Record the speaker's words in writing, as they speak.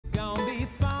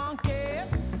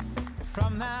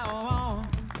From now on,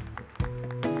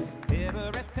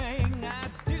 everything I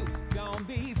do gonna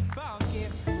be funky.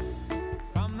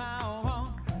 From now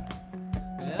on,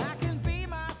 I can be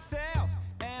myself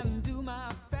and do my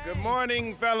thing. Good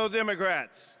morning, fellow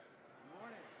Democrats. Good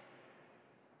morning.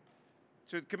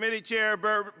 To Committee Chair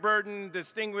Burton,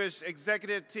 distinguished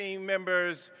executive team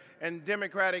members, and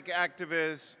Democratic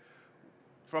activists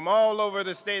from all over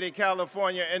the state of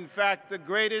California, in fact, the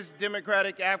greatest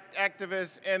Democratic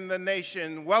activists in the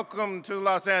nation, welcome to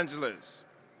Los Angeles.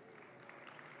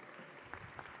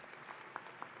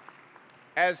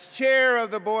 As chair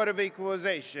of the Board of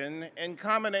Equalization, in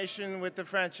combination with the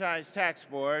Franchise Tax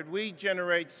Board, we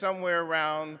generate somewhere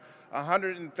around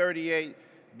 $138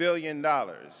 billion.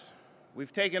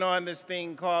 We've taken on this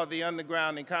thing called the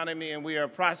underground economy, and we are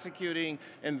prosecuting,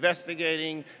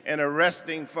 investigating, and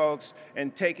arresting folks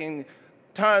and taking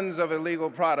tons of illegal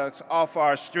products off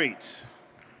our streets.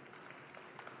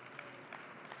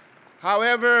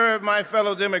 However, my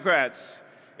fellow Democrats,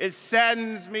 it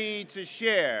saddens me to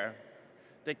share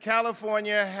that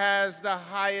California has the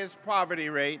highest poverty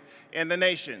rate in the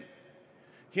nation.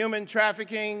 Human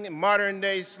trafficking,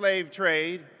 modern-day slave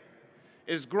trade,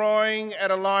 is growing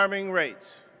at alarming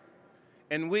rates,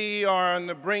 and we are on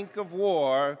the brink of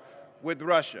war with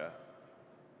Russia.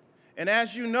 And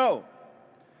as you know,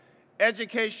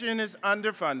 education is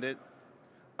underfunded,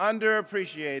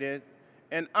 underappreciated,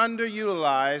 and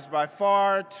underutilized by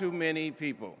far too many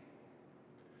people.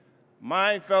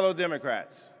 My fellow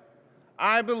Democrats,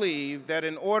 I believe that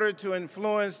in order to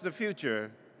influence the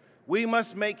future, we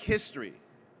must make history.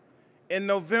 In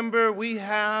November, we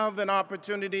have an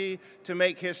opportunity to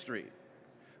make history.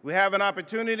 We have an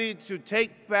opportunity to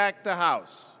take back the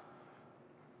House.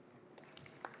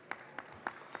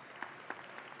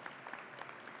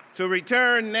 To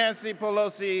return Nancy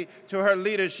Pelosi to her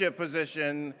leadership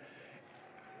position,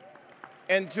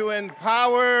 and to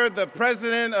empower the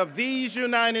President of these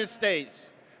United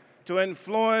States to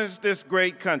influence this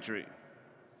great country.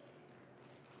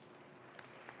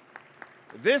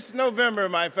 This November,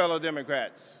 my fellow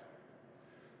Democrats,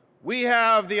 we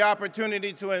have the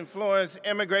opportunity to influence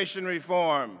immigration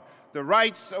reform, the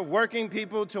rights of working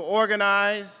people to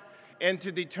organize, and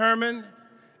to determine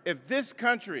if this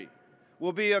country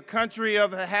will be a country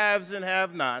of haves and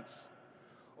have-nots,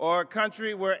 or a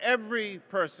country where every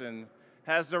person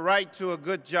has the right to a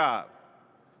good job,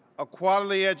 a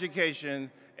quality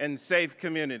education, and safe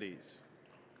communities.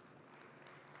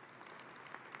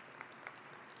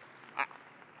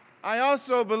 I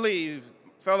also believe,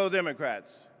 fellow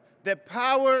Democrats, that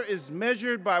power is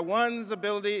measured by one's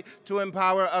ability to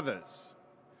empower others.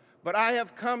 But I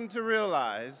have come to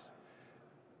realize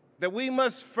that we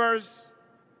must first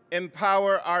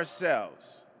empower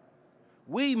ourselves.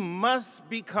 We must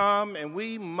become and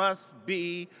we must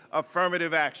be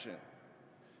affirmative action,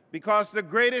 because the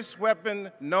greatest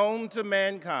weapon known to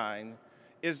mankind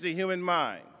is the human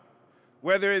mind,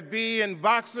 whether it be in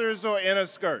boxers or in a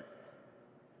skirt.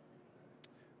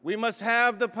 We must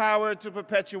have the power to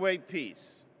perpetuate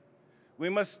peace. We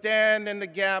must stand in the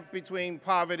gap between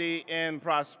poverty and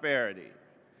prosperity.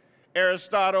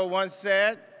 Aristotle once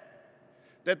said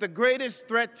that the greatest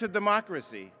threat to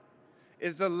democracy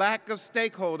is the lack of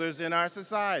stakeholders in our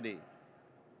society.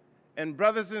 And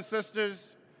brothers and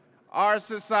sisters, our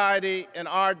society and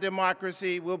our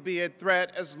democracy will be a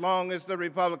threat as long as the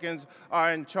Republicans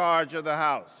are in charge of the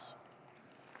House.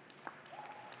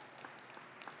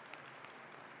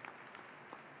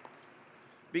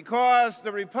 Because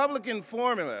the Republican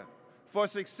formula for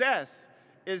success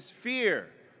is fear,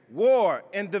 war,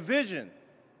 and division.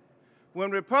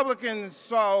 When Republicans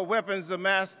saw weapons of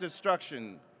mass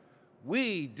destruction,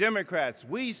 we, Democrats,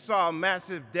 we saw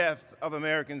massive deaths of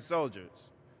American soldiers.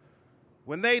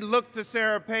 When they looked to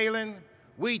Sarah Palin,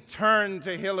 we turned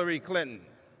to Hillary Clinton.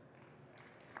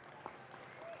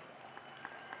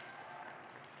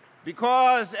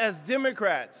 Because as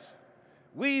Democrats,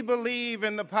 we believe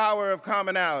in the power of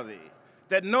commonality,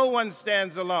 that no one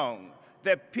stands alone,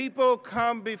 that people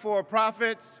come before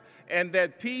profits, and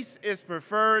that peace is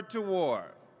preferred to war,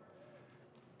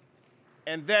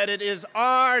 and that it is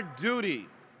our duty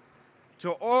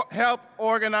to help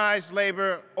organized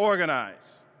labor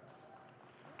organize.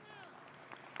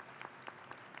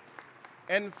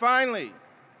 And finally,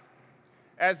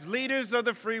 as leaders of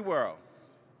the free world,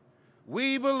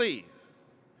 we believe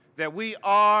that we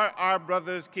are our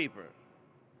brother's keeper.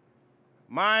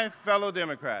 My fellow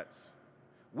Democrats,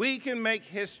 we can make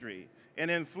history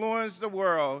and influence the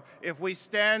world if we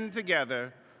stand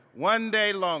together one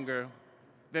day longer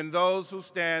than those who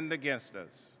stand against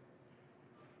us.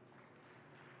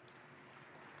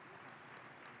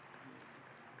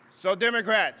 So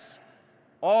Democrats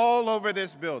all over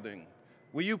this building,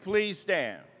 will you please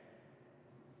stand?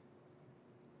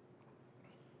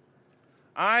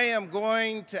 I am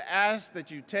going to ask that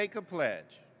you take a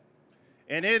pledge.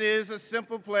 And it is a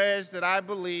simple pledge that I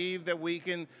believe that we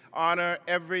can honor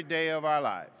every day of our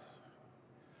lives.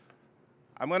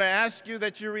 I'm going to ask you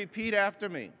that you repeat after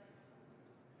me.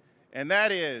 And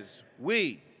that is,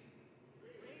 we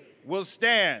will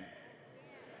stand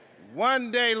one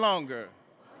day longer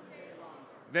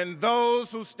than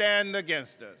those who stand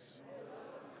against us.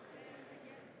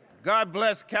 God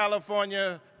bless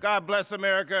California, God bless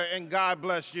America, and God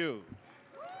bless you.